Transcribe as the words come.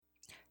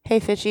Hey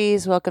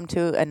Fishies, welcome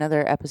to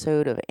another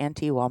episode of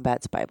Auntie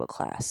Wombat's Bible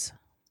Class.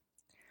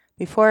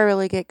 Before I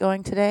really get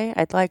going today,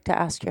 I'd like to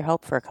ask your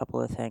help for a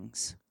couple of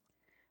things.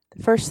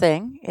 The first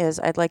thing is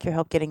I'd like your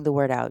help getting the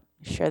word out.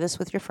 Share this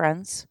with your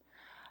friends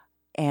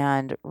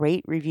and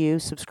rate, review,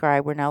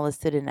 subscribe. We're now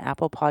listed in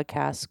Apple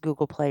Podcasts,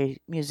 Google Play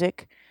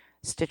Music,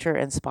 Stitcher,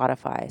 and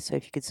Spotify. So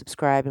if you could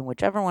subscribe in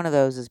whichever one of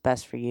those is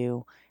best for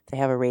you, if they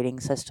have a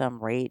rating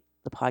system, rate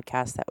the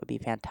podcast, that would be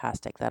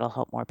fantastic. That'll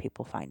help more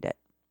people find it.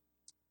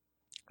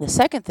 The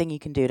second thing you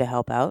can do to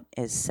help out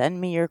is send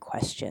me your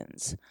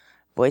questions.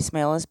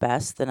 Voicemail is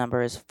best. The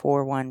number is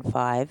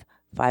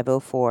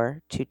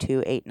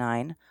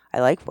 415-504-2289. I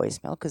like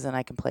voicemail because then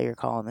I can play your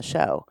call on the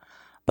show.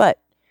 But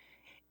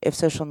if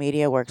social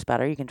media works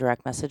better, you can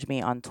direct message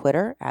me on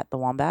Twitter at The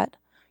Wombat,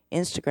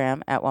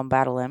 Instagram at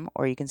Wombatalim,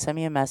 or you can send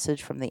me a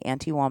message from the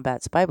Auntie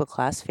Wombat's Bible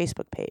Class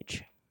Facebook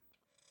page.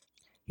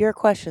 Your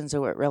questions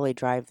are what really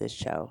drive this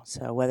show.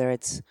 So whether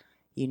it's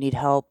you need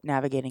help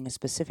navigating a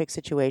specific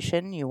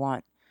situation, you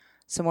want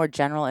some more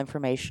general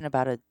information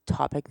about a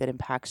topic that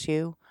impacts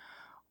you,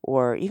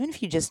 or even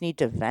if you just need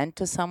to vent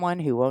to someone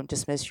who won't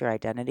dismiss your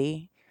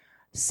identity,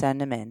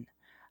 send them in.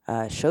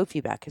 Show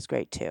feedback is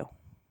great too.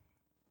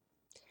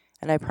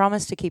 And I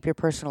promise to keep your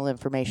personal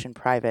information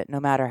private no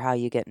matter how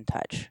you get in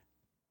touch.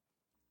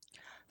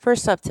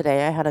 First up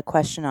today, I had a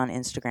question on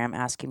Instagram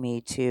asking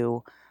me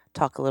to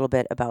talk a little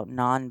bit about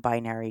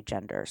non-binary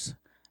genders.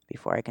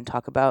 Before I can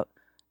talk about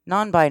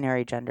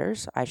non-binary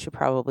genders, I should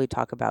probably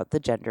talk about the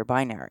gender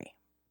binary.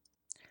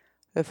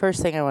 The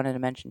first thing I wanted to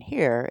mention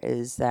here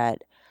is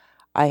that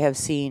I have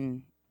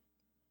seen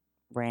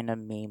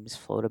random memes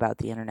float about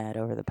the internet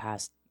over the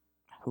past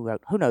who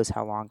knows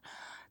how long,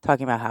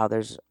 talking about how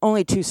there's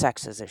only two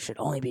sexes. There should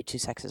only be two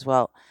sexes.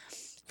 Well,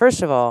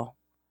 first of all,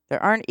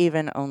 there aren't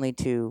even only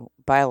two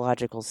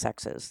biological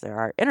sexes. There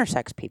are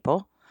intersex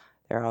people.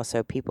 There are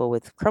also people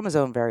with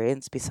chromosome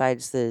variants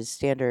besides the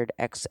standard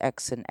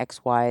XX and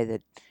XY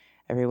that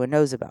everyone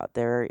knows about.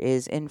 There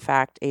is, in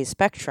fact, a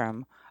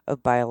spectrum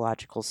of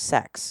biological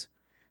sex.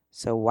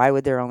 So why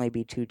would there only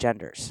be two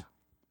genders?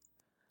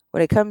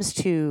 When it comes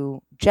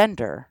to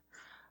gender,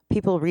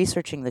 people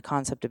researching the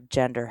concept of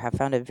gender have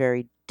found it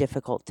very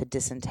difficult to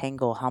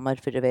disentangle how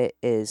much of it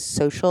is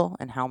social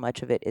and how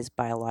much of it is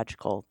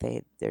biological.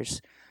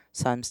 There's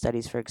some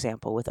studies, for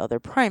example, with other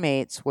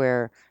primates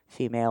where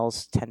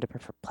females tend to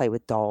play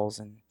with dolls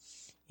and,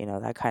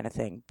 that kind of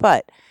thing.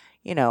 But,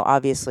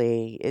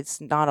 obviously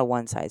it's not a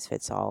one size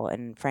fits all.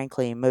 And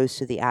frankly, most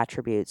of the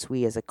attributes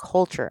we as a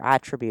culture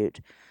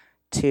attribute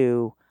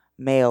to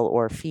male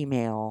or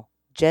female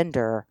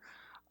gender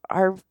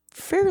are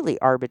fairly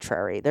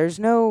arbitrary. There's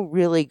no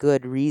really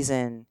good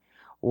reason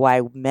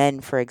why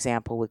men, for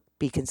example, would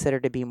be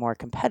considered to be more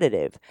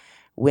competitive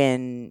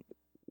when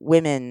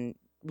women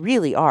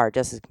really are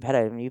just as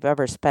competitive. If you've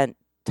ever spent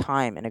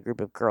time in a group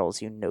of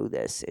girls, you know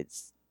this.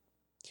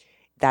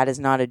 That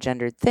is not a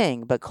gendered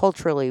thing, but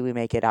culturally we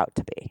make it out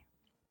to be.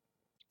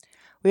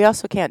 We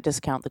also can't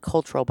discount the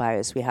cultural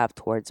bias we have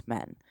towards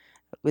men.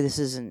 This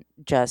isn't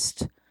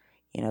just,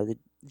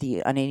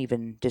 the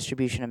uneven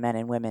distribution of men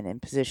and women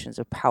in positions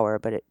of power,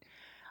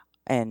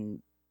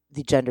 and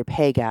the gender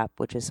pay gap,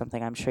 which is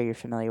something I'm sure you're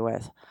familiar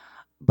with.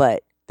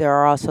 But there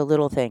are also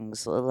little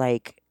things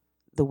like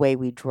the way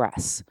we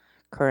dress.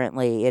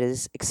 Currently, it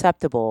is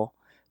acceptable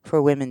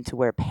for women to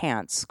wear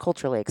pants,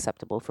 culturally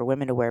acceptable for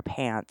women to wear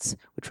pants,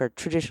 which are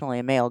traditionally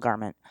a male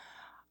garment,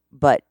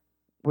 but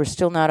we're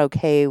still not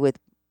okay with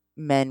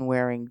men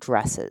wearing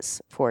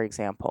dresses, for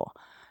example.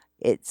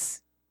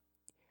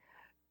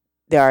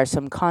 There are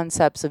some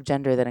concepts of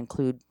gender that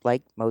include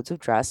like modes of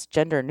dress.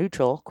 Gender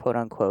neutral, quote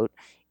unquote,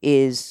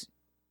 is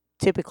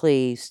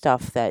typically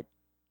stuff that,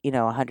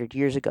 100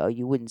 years ago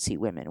you wouldn't see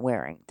women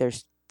wearing.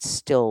 There's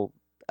still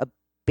a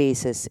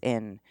basis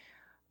in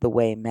the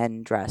way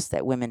men dress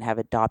that women have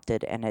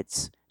adopted, and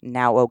it's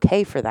now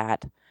okay for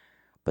that.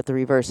 But the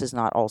reverse is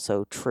not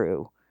also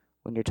true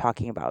when you're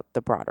talking about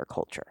the broader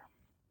culture.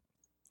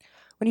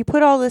 When you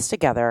put all this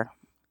together,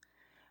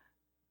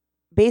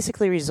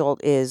 basically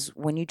result is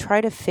when you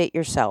try to fit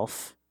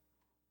yourself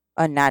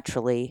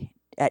unnaturally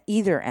at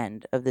either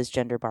end of this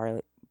gender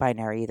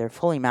binary, either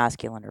fully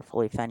masculine or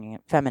fully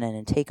feminine,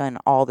 and take on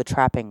all the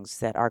trappings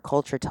that our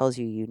culture tells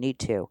you need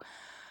to,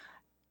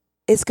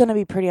 it's going to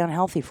be pretty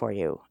unhealthy for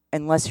you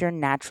unless you're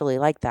naturally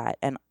like that.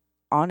 And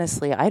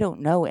honestly, I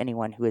don't know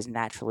anyone who is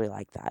naturally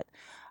like that.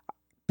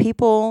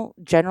 People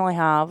generally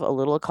have a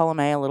little of column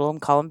A, a little of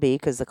column B,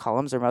 because the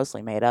columns are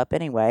mostly made up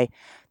anyway.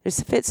 There's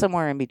a fit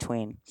somewhere in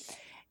between.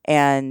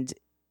 And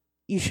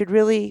you should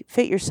really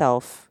fit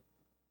yourself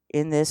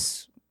in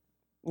this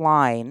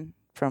line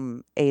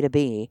from A to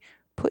B.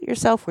 Put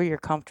yourself where you're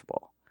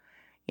comfortable,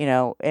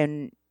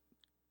 and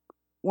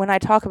when I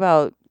talk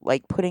about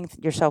like putting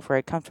yourself where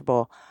you're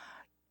comfortable,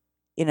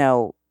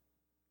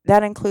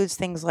 that includes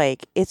things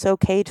like it's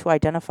okay to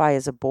identify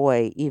as a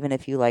boy even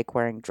if you like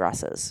wearing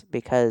dresses,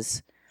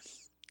 because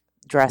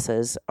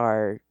dresses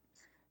are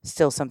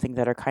still something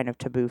that are kind of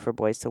taboo for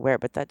boys to wear,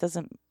 but that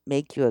doesn't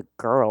make you a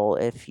girl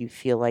if you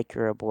feel like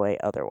you're a boy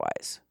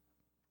otherwise.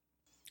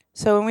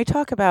 So when we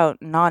talk about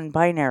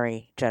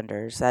non-binary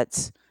genders,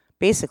 that's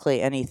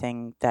basically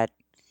anything that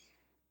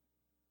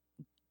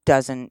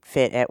doesn't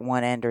fit at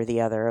one end or the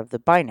other of the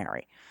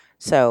binary.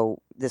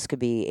 So this could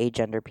be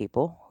agender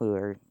people who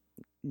are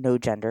no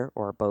gender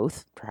or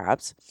both,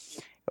 perhaps,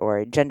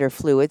 or gender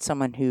fluid,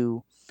 someone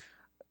who,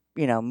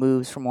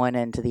 moves from one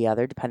end to the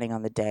other depending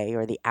on the day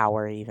or the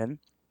hour even,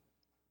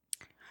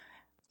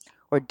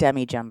 or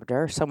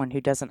demigender, someone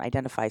who doesn't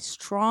identify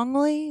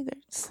strongly, they're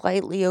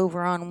slightly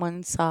over on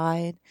one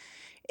side.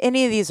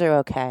 Any of these are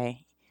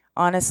okay.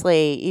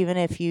 Honestly, even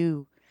if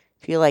you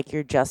feel like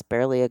you're just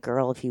barely a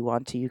girl, if you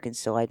want to, you can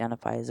still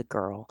identify as a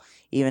girl.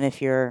 Even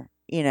if you're,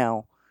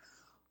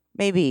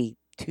 maybe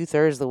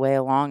two-thirds the way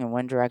along in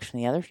one direction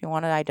or the other, if you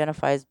want to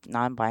identify as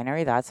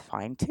non-binary, that's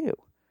fine too.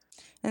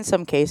 In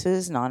some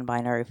cases,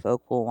 non-binary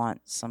folk will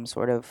want some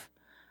sort of,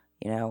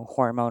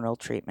 hormonal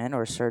treatment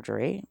or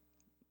surgery.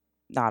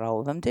 Not all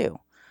of them do.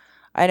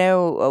 I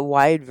know a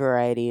wide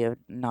variety of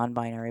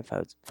non-binary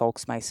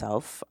folks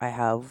myself. I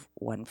have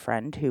one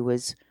friend who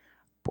was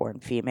born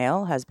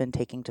female, has been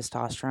taking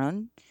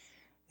testosterone.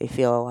 They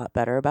feel a lot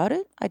better about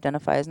it,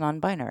 identify as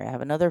non-binary. I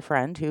have another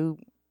friend who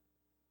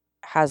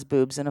has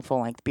boobs and a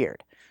full-length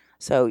beard.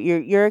 So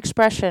your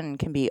expression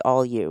can be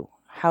all you.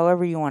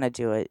 However you want to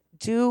do it.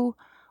 Do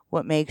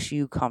what makes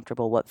you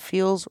comfortable, what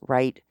feels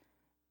right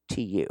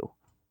to you.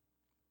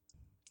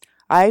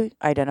 I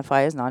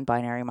identify as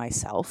non-binary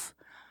myself.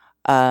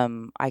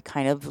 I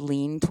kind of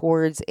lean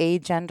towards a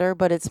gender,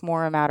 but it's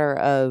more a matter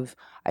of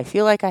I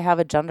feel like I have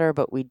a gender,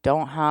 but we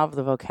don't have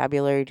the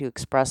vocabulary to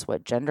express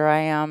what gender I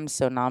am,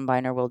 so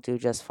non-binary will do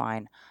just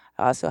fine.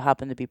 I also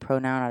happen to be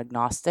pronoun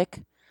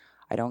agnostic.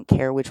 I don't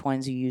care which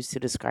ones you use to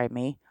describe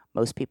me.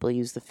 Most people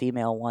use the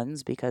female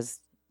ones because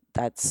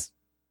that's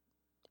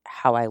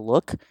how I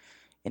look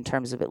in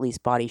terms of at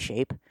least body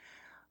shape,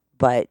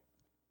 but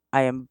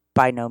I am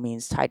by no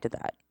means tied to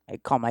that. I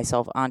call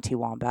myself Auntie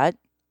Wombat.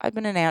 I've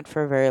been an aunt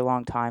for a very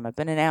long time. I've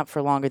been an aunt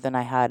for longer than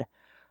I had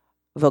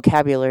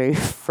vocabulary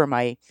for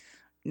my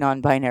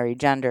non-binary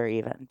gender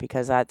even,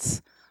 because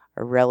that's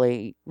a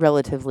really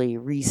relatively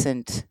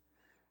recent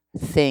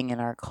thing in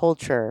our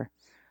culture,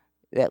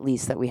 at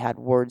least that we had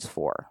words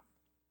for.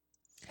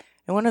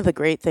 And one of the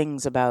great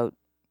things about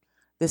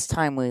this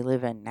time we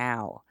live in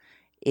now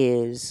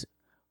is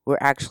we're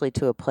actually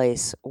to a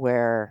place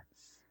where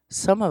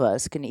some of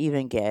us can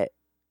even get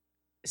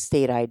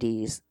state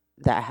IDs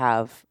that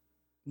have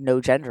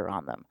no gender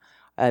on them.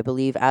 I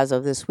believe as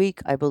of this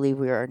week, I believe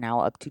we are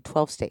now up to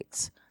 12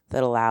 states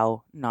that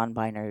allow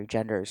non-binary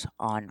genders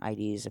on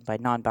IDs. And by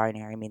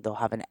non-binary, I mean they'll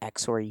have an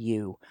X or a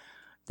U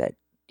that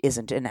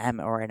isn't an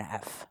M or an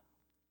F.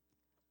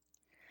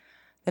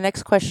 The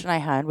next question I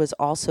had was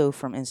also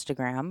from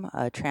Instagram.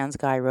 A trans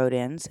guy wrote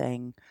in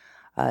saying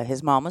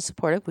his mom was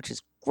supportive, which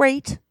is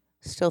great.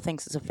 Still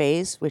thinks it's a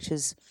phase, which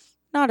is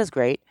not as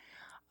great,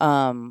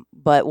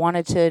 but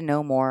wanted to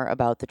know more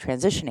about the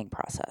transitioning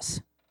process.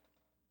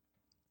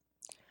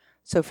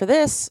 So for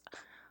this,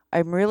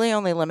 I'm really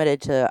only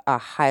limited to a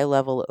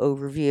high-level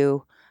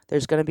overview.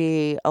 There's going to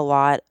be a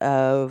lot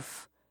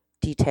of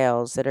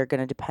details that are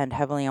going to depend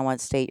heavily on what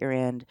state you're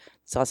in.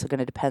 It's also going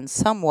to depend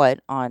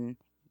somewhat on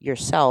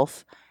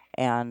yourself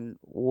and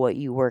what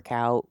you work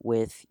out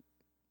with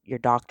your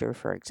doctor,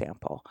 for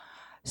example.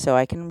 So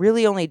I can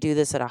really only do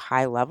this at a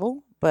high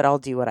level, but I'll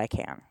do what I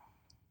can.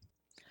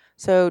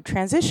 So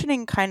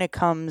transitioning kind of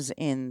comes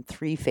in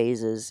 3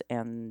 phases,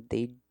 and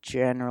they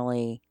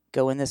generally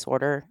go in this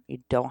order. You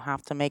don't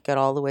have to make it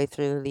all the way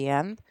through to the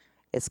end.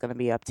 It's going to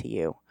be up to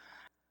you.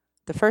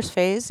 The first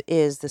phase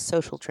is the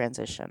social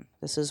transition.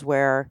 This is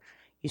where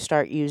you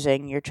start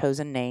using your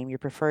chosen name, your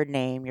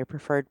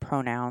preferred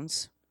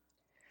pronouns.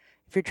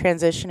 If you're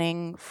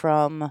transitioning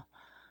from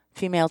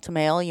female to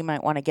male, you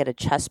might want to get a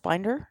chest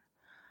binder.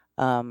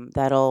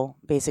 That'll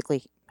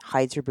basically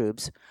hides your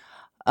boobs.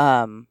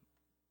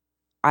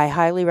 I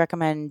highly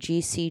recommend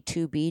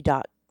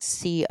gc2b.co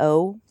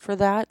for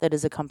that. That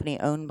is a company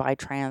owned by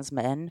trans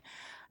men.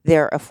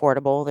 They're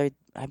affordable. They're,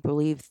 I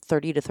believe,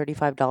 $30 to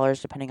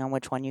 $35 depending on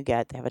which one you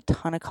get. They have a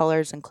ton of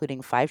colors,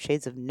 including 5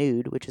 shades of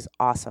nude, which is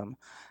awesome.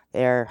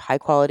 They're high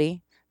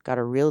quality, got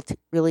a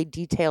really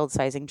detailed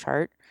sizing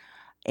chart,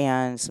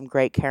 and some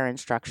great care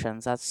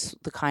instructions. That's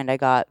the kind I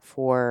got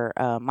for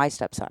my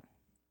stepson.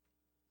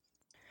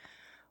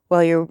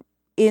 While you're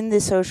in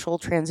the social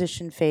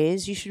transition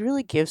phase, you should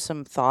really give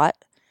some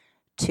thought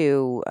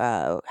to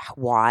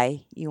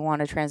why you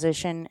want to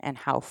transition and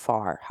how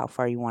far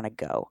you want to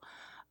go.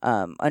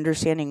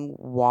 Understanding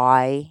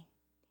why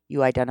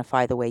you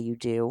identify the way you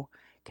do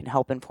can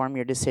help inform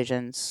your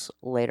decisions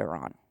later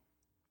on.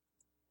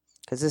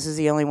 Because this is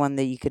the only one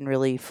that you can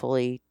really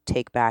fully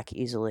take back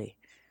easily.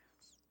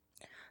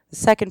 The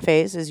second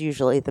phase is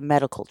usually the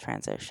medical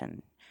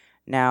transition.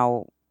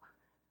 Now,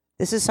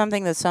 this is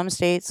something that some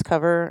states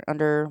cover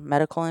under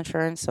medical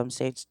insurance, some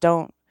states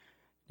don't.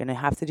 You're going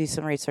to have to do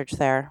some research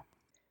there.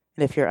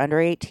 And if you're under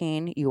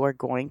 18, you are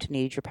going to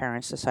need your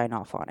parents to sign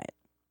off on it.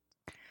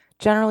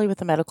 Generally, with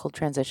the medical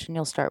transition,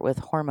 you'll start with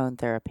hormone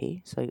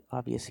therapy. So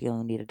obviously,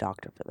 you'll need a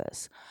doctor for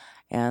this.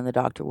 And the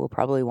doctor will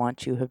probably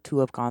want you to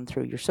have gone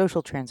through your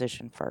social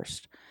transition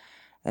first.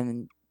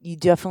 And you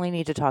definitely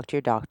need to talk to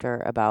your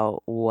doctor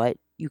about what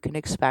you can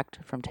expect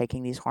from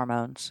taking these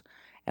hormones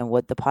and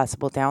what the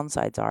possible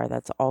downsides are.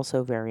 That's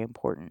also very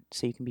important.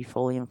 So you can be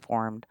fully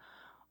informed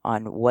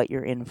on what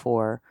you're in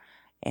for.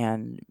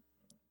 And,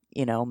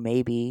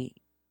 maybe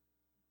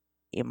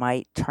it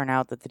might turn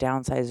out that the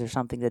downsides are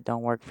something that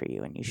don't work for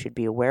you. And you should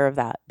be aware of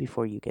that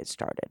before you get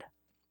started.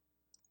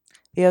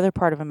 The other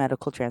part of a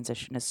medical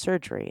transition is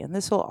surgery. And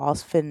this will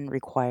often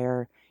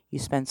require you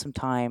spend some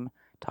time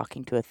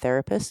talking to a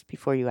therapist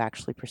before you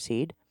actually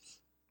proceed.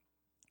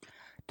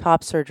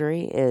 Top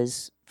surgery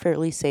is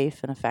fairly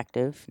safe and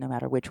effective no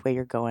matter which way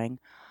you're going.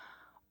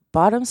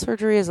 Bottom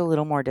surgery is a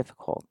little more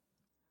difficult,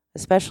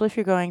 especially if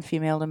you're going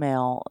female to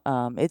male.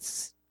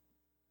 It's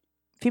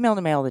female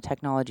to male, the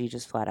technology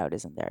just flat out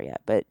isn't there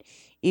yet. But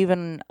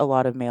even a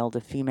lot of male to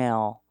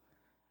female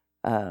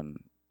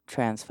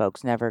trans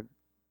folks never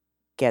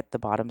get the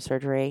bottom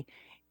surgery.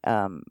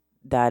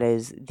 That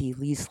is the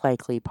least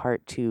likely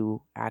part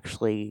to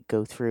actually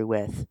go through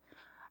with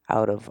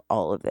out of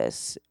all of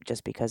this,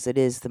 just because it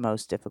is the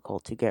most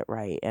difficult to get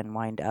right and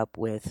wind up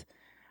with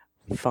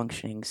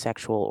functioning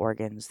sexual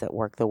organs that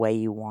work the way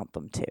you want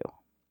them to.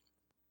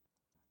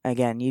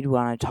 Again, you'd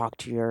want to talk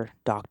to your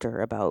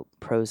doctor about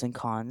pros and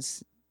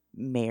cons,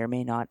 may or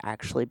may not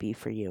actually be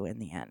for you in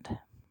the end.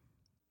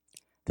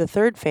 The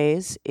third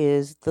phase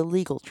is the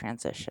legal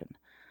transition.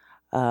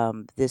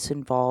 This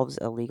involves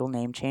a legal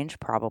name change,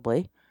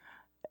 probably.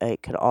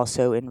 It could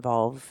also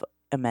involve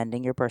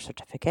amending your birth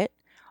certificate,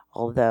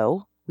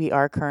 although we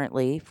are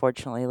currently,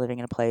 fortunately, living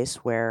in a place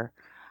where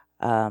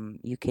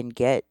you can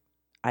get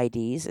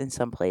IDs in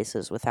some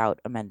places without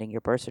amending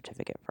your birth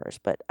certificate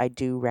first. But I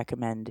do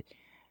recommend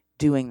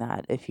doing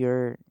that. If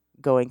you're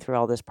going through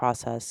all this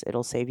process,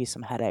 it'll save you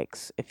some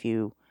headaches if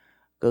you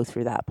go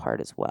through that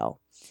part as well.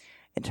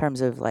 In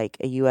terms of like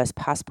a U.S.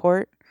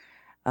 passport,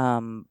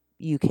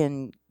 you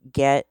can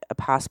get a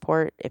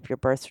passport if your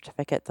birth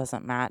certificate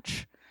doesn't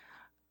match,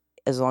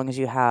 as long as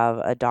you have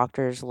a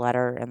doctor's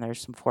letter, and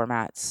there's some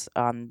formats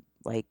on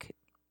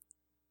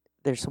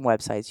there's some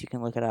websites you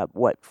can look it up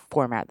what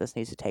format this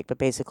needs to take. But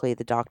basically,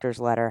 the doctor's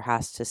letter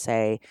has to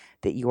say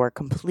that you are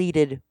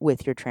completed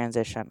with your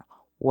transition,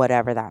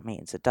 whatever that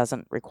means. It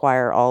doesn't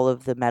require all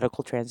of the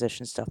medical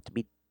transition stuff to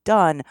be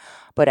done,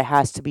 but it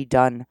has to be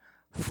done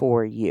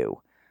for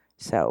you.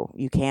 So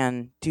you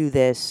can do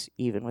this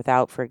even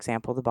without, for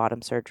example, the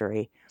bottom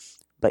surgery,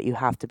 but you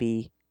have to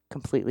be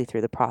completely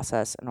through the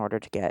process in order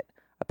to get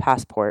a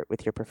passport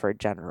with your preferred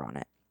gender on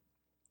it.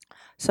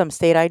 Some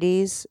state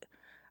IDs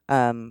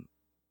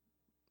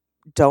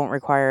don't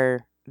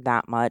require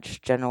that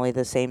much. Generally,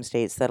 the same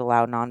states that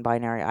allow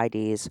non-binary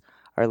IDs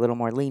are a little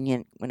more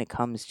lenient when it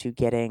comes to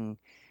getting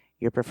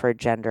your preferred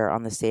gender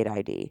on the state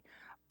ID.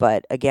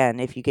 But again,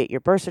 if you get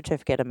your birth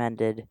certificate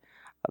amended,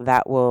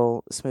 that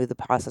will smooth the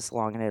process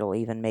along, and it'll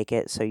even make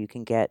it so you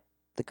can get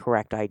the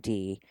correct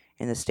ID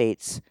in the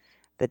states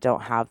that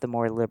don't have the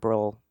more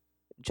liberal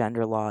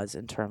gender laws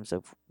in terms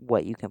of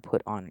what you can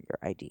put on your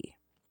ID.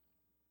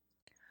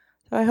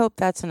 So I hope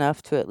that's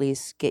enough to at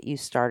least get you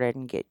started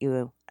and get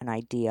you an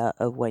idea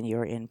of when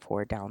you're in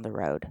for down the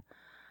road.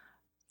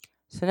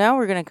 So now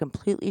we're going to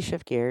completely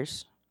shift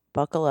gears.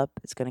 Buckle up.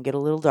 It's going to get a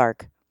little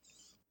dark.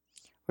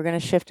 We're going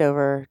to shift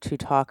over to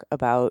talk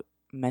about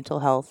mental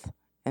health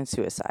and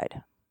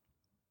suicide.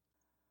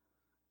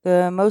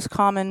 The most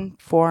common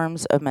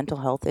forms of mental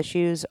health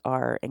issues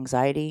are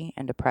anxiety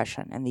and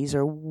depression, and these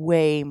are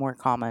way more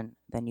common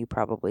than you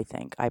probably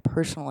think. I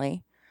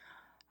personally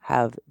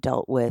have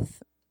dealt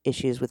with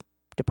issues with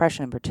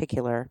depression in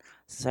particular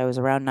since I was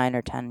around 9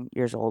 or 10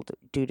 years old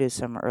due to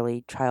some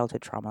early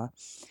childhood trauma.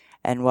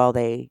 And while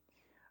they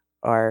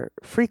are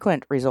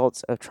frequent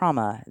results of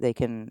trauma, they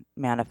can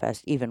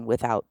manifest even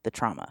without the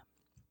trauma.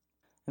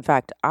 In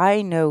fact,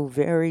 I know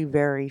very,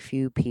 very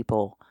few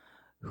people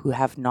who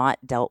have not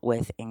dealt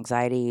with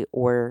anxiety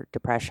or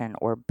depression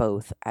or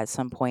both at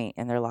some point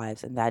in their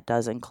lives, and that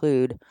does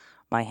include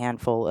my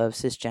handful of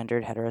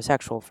cisgendered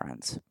heterosexual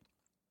friends.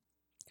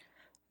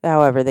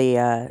 However,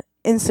 the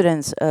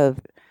incidence of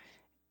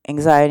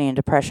anxiety and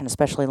depression,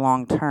 especially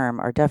long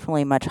term, are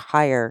definitely much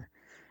higher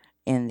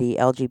in the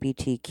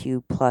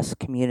LGBTQ plus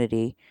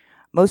community,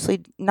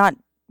 mostly not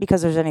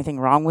because there's anything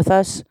wrong with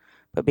us,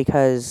 but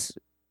because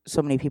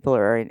so many people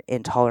are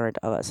intolerant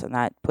of us, and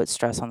that puts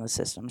stress on the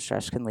system.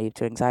 Stress can lead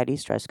to anxiety.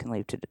 Stress can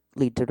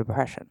lead to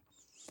depression.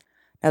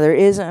 Now, there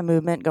is a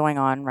movement going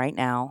on right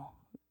now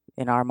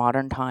in our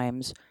modern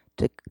times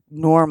to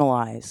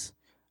normalize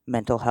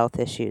mental health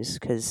issues,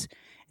 because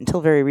until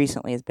very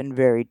recently, it's been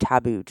very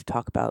taboo to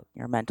talk about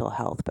your mental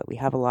health. But we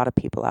have a lot of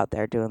people out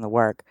there doing the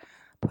work,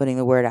 putting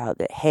the word out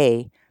that,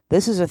 hey,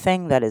 this is a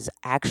thing that is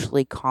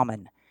actually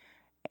common.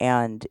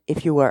 And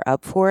if you are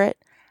up for it,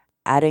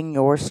 adding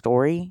your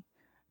story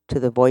to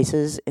the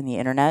voices in the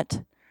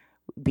internet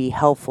be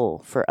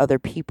helpful for other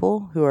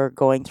people who are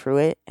going through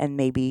it and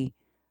maybe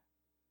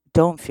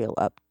don't feel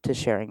up to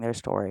sharing their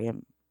story.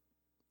 And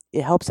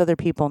it helps other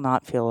people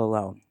not feel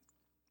alone.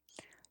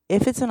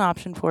 If it's an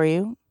option for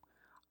you,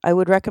 I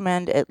would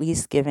recommend at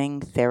least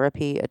giving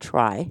therapy a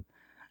try.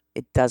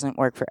 It doesn't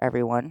work for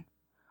everyone,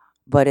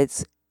 but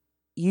it's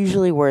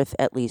usually worth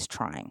at least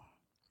trying.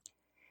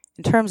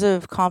 In terms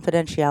of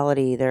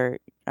confidentiality,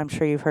 I'm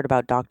sure you've heard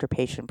about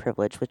doctor-patient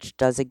privilege, which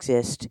does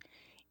exist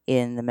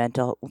in the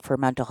mental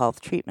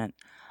health treatment.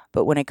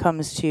 But when it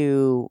comes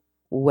to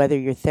whether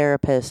your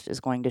therapist is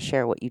going to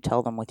share what you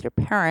tell them with your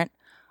parent,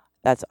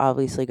 that's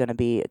obviously going to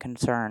be a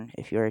concern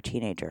if you're a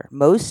teenager.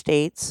 Most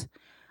states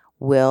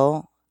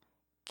will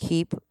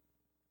keep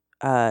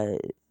the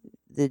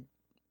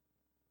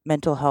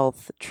mental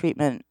health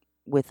treatment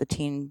with a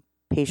teen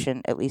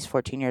patient, at least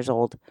 14 years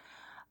old,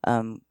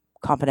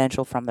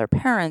 confidential from their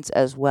parents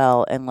as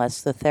well,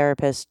 unless the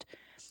therapist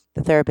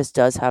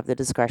does have the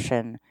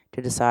discretion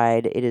to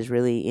decide it is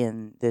really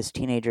in this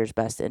teenager's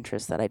best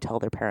interest that I tell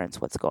their parents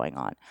what's going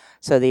on.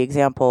 So the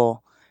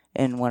example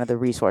in one of the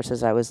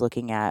resources I was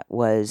looking at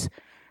was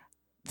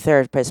the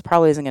therapist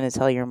probably isn't going to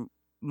tell your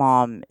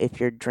mom if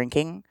you're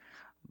drinking,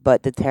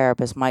 but the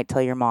therapist might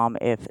tell your mom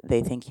if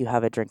they think you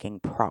have a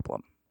drinking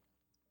problem.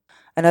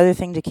 Another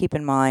thing to keep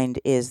in mind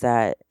is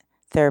that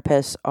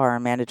therapists are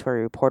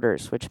mandatory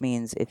reporters, which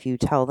means if you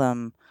tell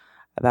them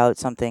about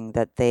something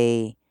that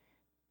they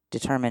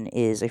determine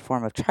is a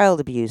form of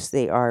child abuse,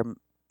 they are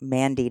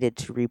mandated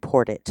to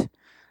report it,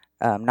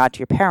 not to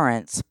your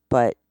parents,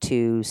 but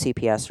to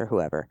CPS or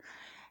whoever.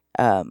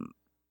 Um,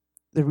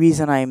 the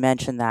reason I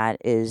mention that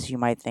is you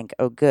might think,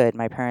 oh, good,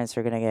 my parents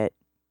are going to get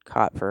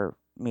caught for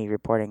me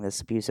reporting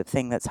this abusive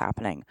thing that's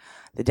happening.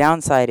 The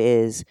downside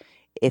is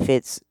if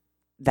it's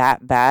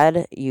that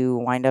bad, you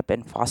wind up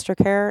in foster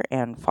care,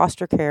 and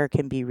foster care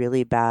can be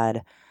really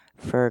bad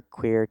for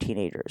queer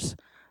teenagers.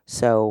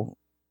 So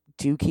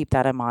do keep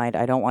that in mind.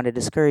 I don't want to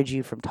discourage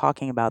you from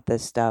talking about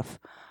this stuff,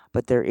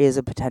 but there is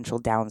a potential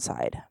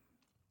downside.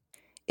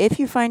 If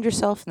you find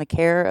yourself in the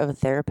care of a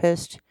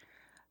therapist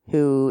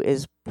who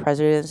is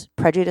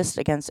prejudiced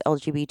against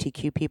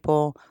LGBTQ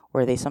people,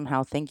 or they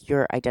somehow think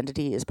your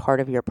identity is part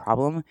of your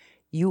problem,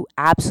 you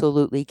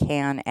absolutely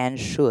can and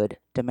should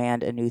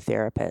demand a new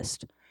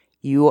therapist.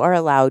 You are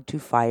allowed to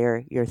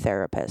fire your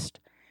therapist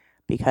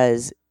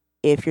because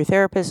if your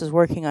therapist is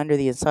working under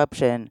the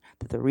assumption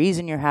that the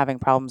reason you're having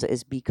problems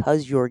is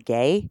because you're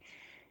gay,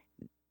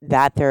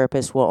 that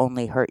therapist will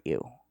only hurt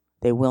you.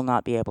 They will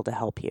not be able to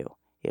help you.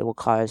 It will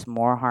cause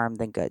more harm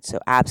than good. So,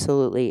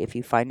 absolutely, if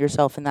you find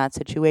yourself in that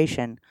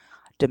situation,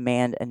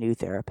 demand a new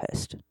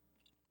therapist.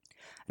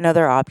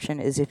 Another option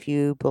is if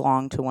you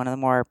belong to one of the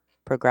more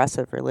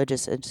progressive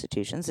religious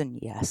institutions, and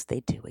yes,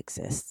 they do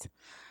exist.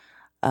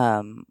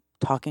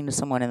 Talking to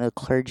someone in the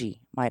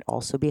clergy might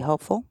also be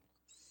helpful.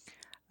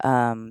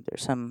 There's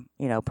some,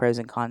 pros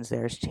and cons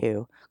there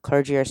too.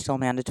 Clergy are still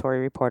mandatory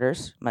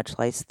reporters, much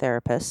like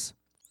therapists.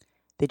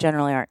 They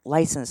generally aren't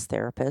licensed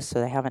therapists, so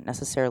they haven't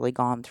necessarily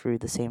gone through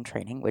the same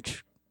training,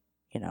 which,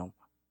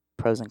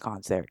 pros and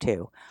cons there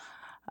too.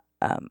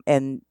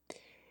 And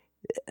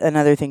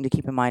another thing to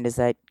keep in mind is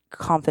that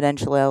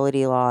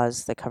confidentiality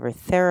laws that cover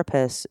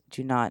therapists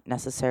do not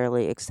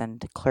necessarily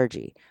extend to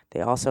clergy.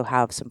 They also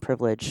have some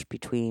privilege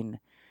between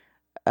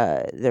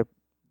their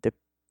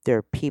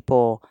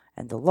people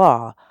and the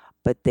law,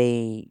 but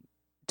they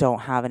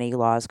don't have any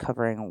laws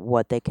covering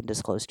what they can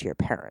disclose to your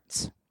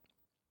parents.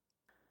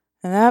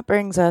 And that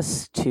brings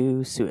us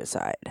to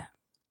suicide.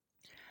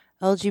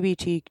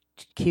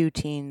 LGBTQ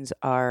teens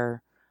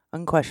are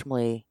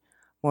unquestionably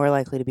more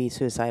likely to be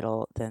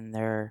suicidal than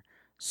their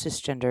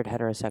cisgendered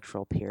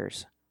heterosexual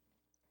peers.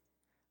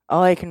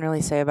 All I can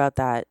really say about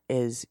that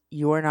is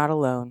you are not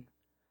alone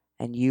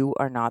and you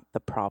are not the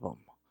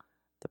problem.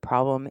 The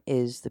problem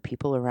is the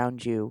people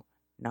around you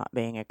not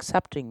being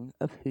accepting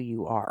of who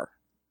you are.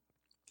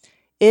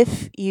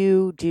 If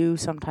you do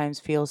sometimes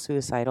feel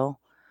suicidal,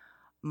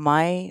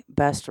 my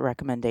best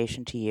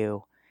recommendation to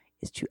you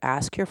is to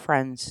ask your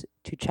friends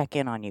to check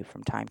in on you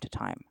from time to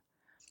time.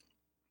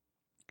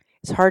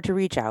 It's hard to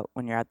reach out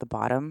when you're at the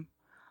bottom,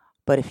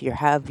 but if you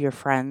have your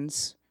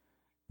friends,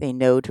 they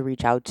know to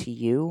reach out to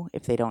you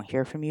if they don't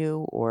hear from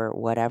you or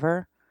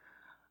whatever.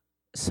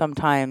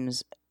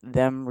 Sometimes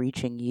them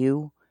reaching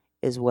you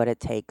is what it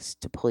takes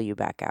to pull you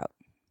back out.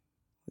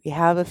 We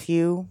have a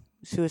few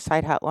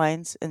suicide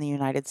hotlines in the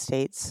United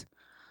States.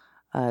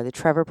 The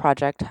Trevor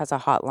Project has a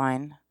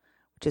hotline,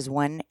 which is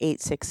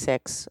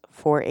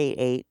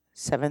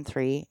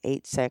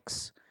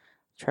 1-866-488-7386.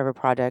 Trevor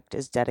Project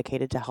is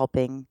dedicated to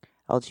helping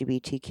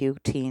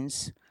LGBTQ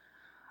teens.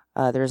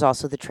 There's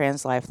also the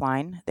Trans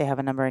Lifeline. They have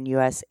a number in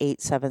US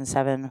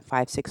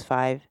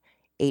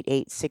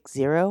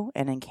 877-565-8860,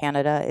 and in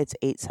Canada it's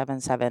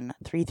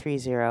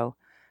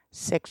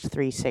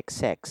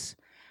 877-330-6366.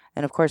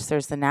 And of course,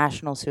 there's the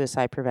National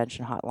Suicide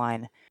Prevention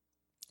Hotline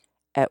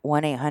at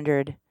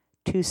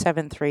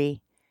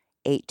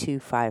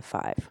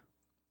 1-800-273-8255.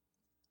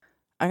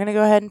 I'm going to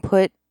go ahead and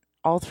put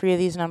all three of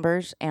these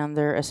numbers and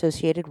their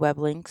associated web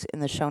links in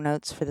the show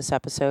notes for this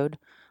episode.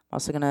 I'm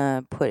also going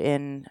to put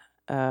in,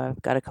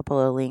 got a couple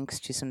of links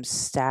to some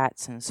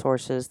stats and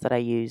sources that I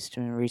used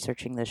in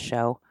researching this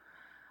show.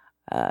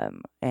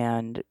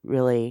 And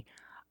really,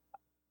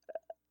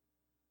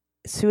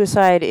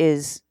 suicide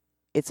it's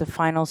a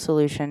final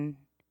solution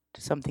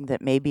to something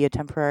that may be a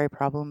temporary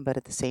problem, but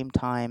at the same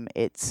time,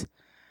 it's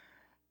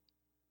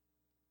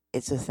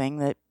a thing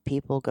that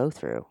people go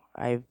through.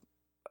 I've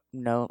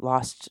no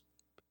lost.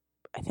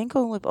 I think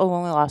only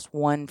lost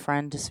one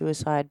friend to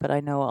suicide, but I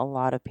know a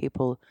lot of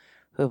people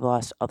who have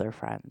lost other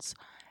friends,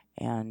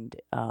 and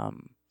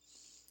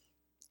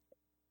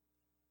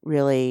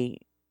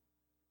really,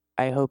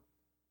 I hope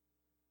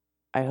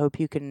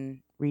you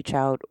can reach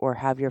out or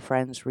have your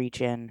friends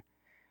reach in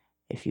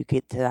if you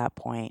get to that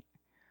point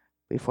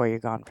before you're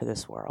gone for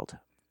this world.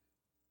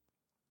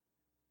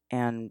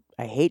 And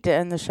I hate to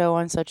end the show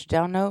on such a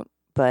down note,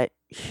 but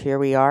here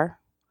we are.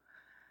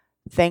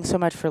 Thanks so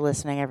much for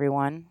listening,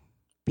 everyone.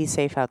 Be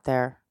safe out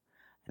there,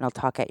 and I'll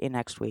talk at you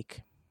next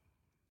week.